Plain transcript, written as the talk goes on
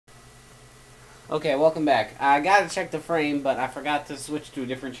Okay, welcome back. I gotta check the frame, but I forgot to switch to a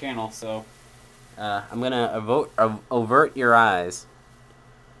different channel, so I'm gonna avert your eyes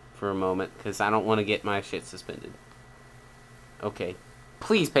for a moment, because I don't want to get my shit suspended. Okay.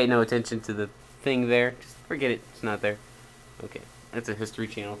 Please pay no attention to the thing there. Just forget it. It's not there. Okay. That's a History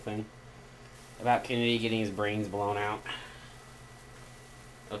Channel thing. About Kennedy getting his brains blown out.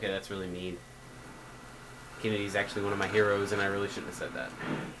 Okay, that's really mean. Kennedy's actually one of my heroes, and I really shouldn't have said that.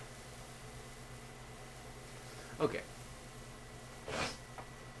 Okay.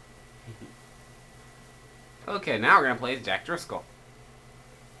 Okay, now we're gonna play as Jack Driscoll.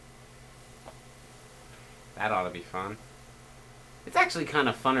 That ought to be fun. It's actually kind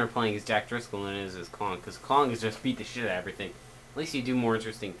of funner playing as Jack Driscoll than it is as Kong, because Kong is just beat the shit out of everything. At least you do more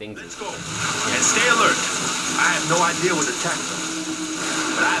interesting things. Let's go. And stay alert. I have no idea what attacked them,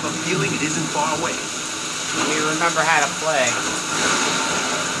 but I have a feeling it isn't far away. We remember how to play.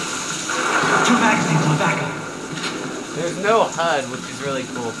 2 magazines on the back. There's no HUD, which is really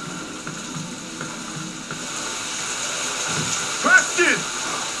cool. Preston!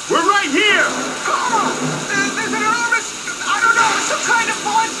 We're right here! There's an enormous... I don't know, it's some kind of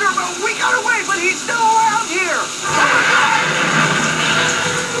monster, but we got away, but he's still around here!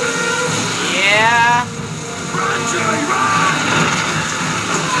 Yeah. Run, Jimmy, run!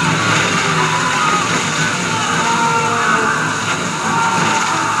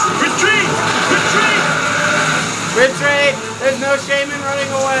 Retreat! Retreat! Retreat! There's no shame in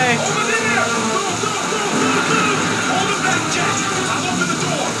running away. Over there! Hold him back, Jack! I'll open the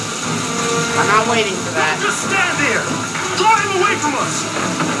door! I'm not waiting for that. Just stand there! Draw him away from us!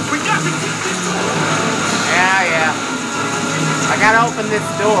 We got to keep this door! Yeah. I gotta open this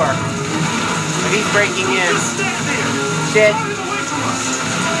door. But he's breaking in. Just stand there! Shit. Draw him away from us!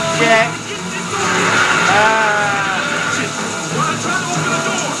 Shit. Get this door! Shit! Wanna try to open the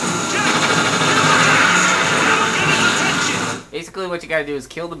door? Jack! That'll get his attention! Basically what you gotta do is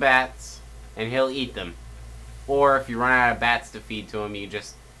kill the bats, and he'll eat them. Or if you run out of bats to feed to him, you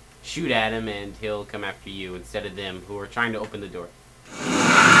just shoot at him and he'll come after you instead of them who are trying to open the door.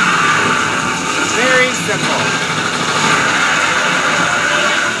 Very simple.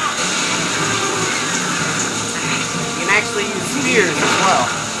 You can actually use spears as well.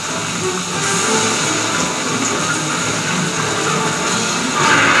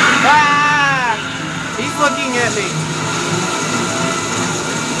 Ah! He's looking at me.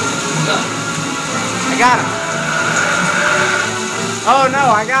 I got him. Oh no,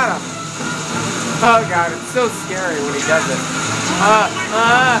 I got him. Oh god, it's so scary when he does it.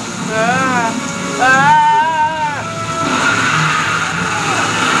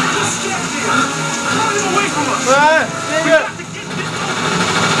 Just stand there! Draw him away from us! We Nigga. got to get this door!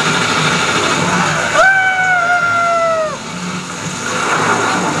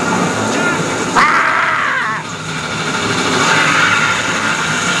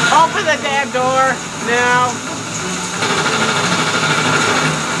 Open the damn door now.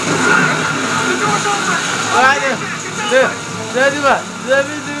 The door's open!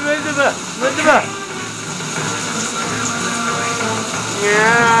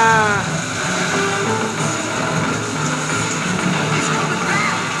 Yeah. He's coming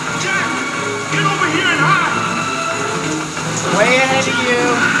back! Jack! Get over here and hide! Way ahead of you.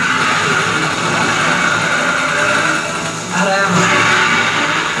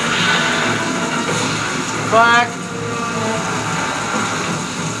 Fuck.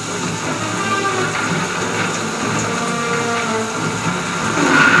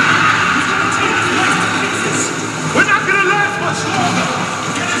 We're not gonna last much longer!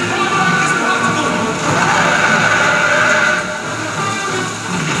 Get as far back as possible!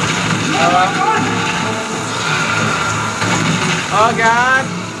 Oh god.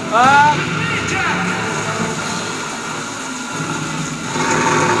 Hey, Jack!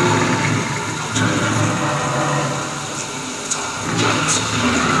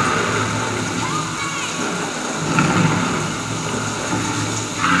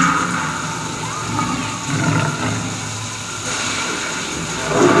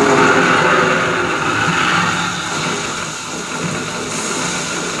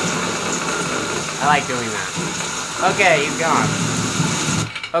 I like doing that. Okay, he's gone.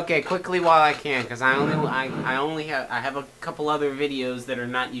 Okay, quickly while I can, because I have a couple other videos that are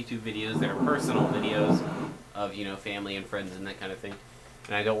not YouTube videos, that are personal videos of, you know, family and friends and that kind of thing.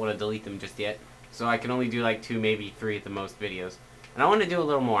 And I don't want to delete them just yet. So I can only do like 2, maybe 3 at the most videos. And I want to do a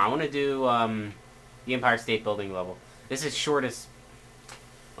little more. I want to do the Empire State Building level. This is shortest.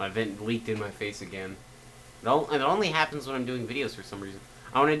 Well, I've been leaked in my face again. It only happens when I'm doing videos for some reason.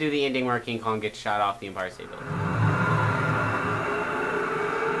 I want to do the ending where King Kong gets shot off the Empire State Building.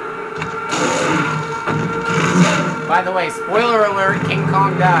 By the way, spoiler alert, King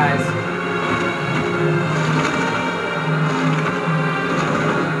Kong dies.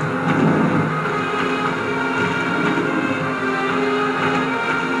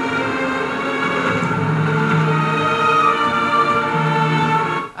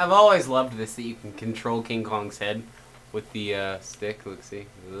 I've always loved this, that you can control King Kong's head with the stick. Let's see.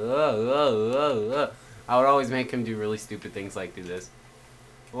 I would always make him do really stupid things like do this.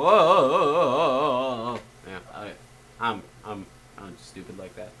 Whoa! Yeah, I'm just stupid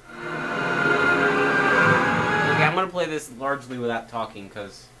like that. Okay, I'm gonna play this largely without talking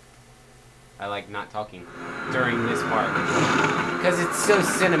because I like not talking during this part because it's so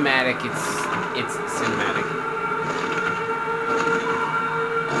cinematic. It's cinematic.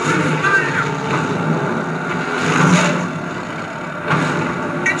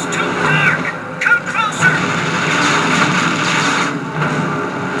 It's too dark! Come closer!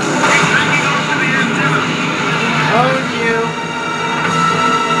 He's hanging on to the antenna! Oh, you!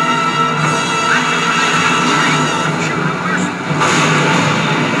 Shoot the person!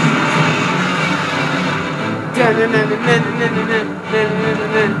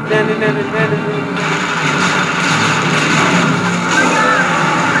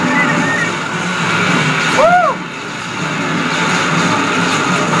 Woo!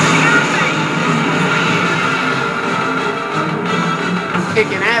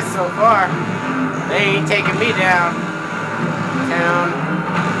 Kicking ass so far. They ain't taking me down. Town.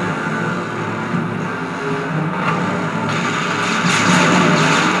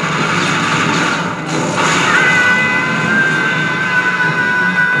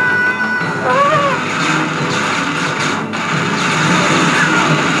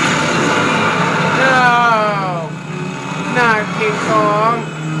 No! Not King Kong.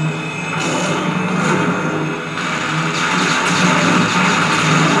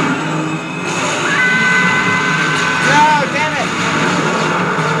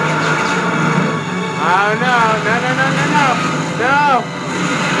 Oh no, no, no, no, no, no, no!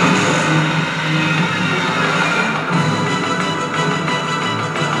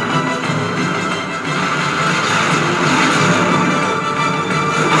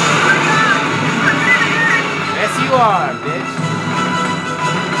 Yes, you are, bitch.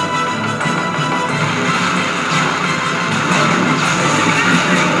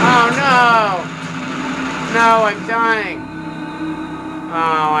 Oh no! No, I'm dying.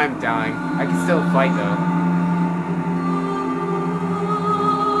 Oh, I'm dying. I can still fight, though.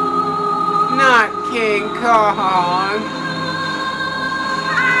 Not King Kong!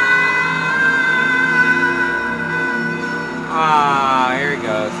 Ah, here he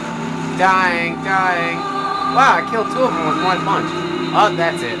goes. Dying, dying. Wow, I killed two of them with one punch. Oh,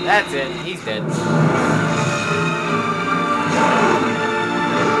 that's it. That's it. He's dead.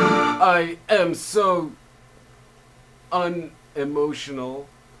 I am so unemotional.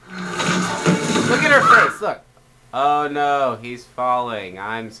 Look at her face, look. Oh no, he's falling.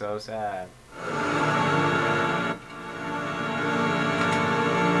 I'm so sad.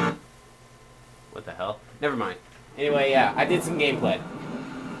 What the hell? Never mind. Anyway, yeah, I did some gameplay.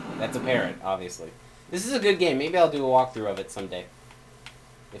 That's apparent, obviously. This is a good game. Maybe I'll do a walkthrough of it someday.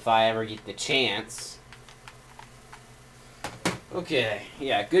 If I ever get the chance. Okay,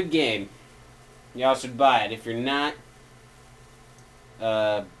 yeah, good game. Y'all should buy it. If you're not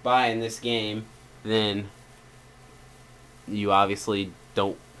buying this game, then you obviously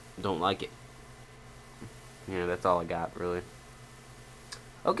don't like it. Yeah, that's all I got, really.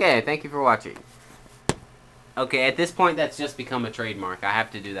 Okay, thank you for watching. Okay, at this point, that's just become a trademark. I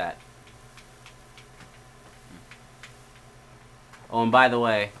have to do that. Oh, and by the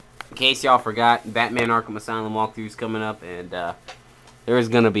way, in case y'all forgot, Batman Arkham Asylum walkthrough's coming up, and there is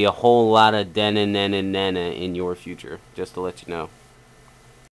going to be a whole lot of Dena in your future, just to let you know.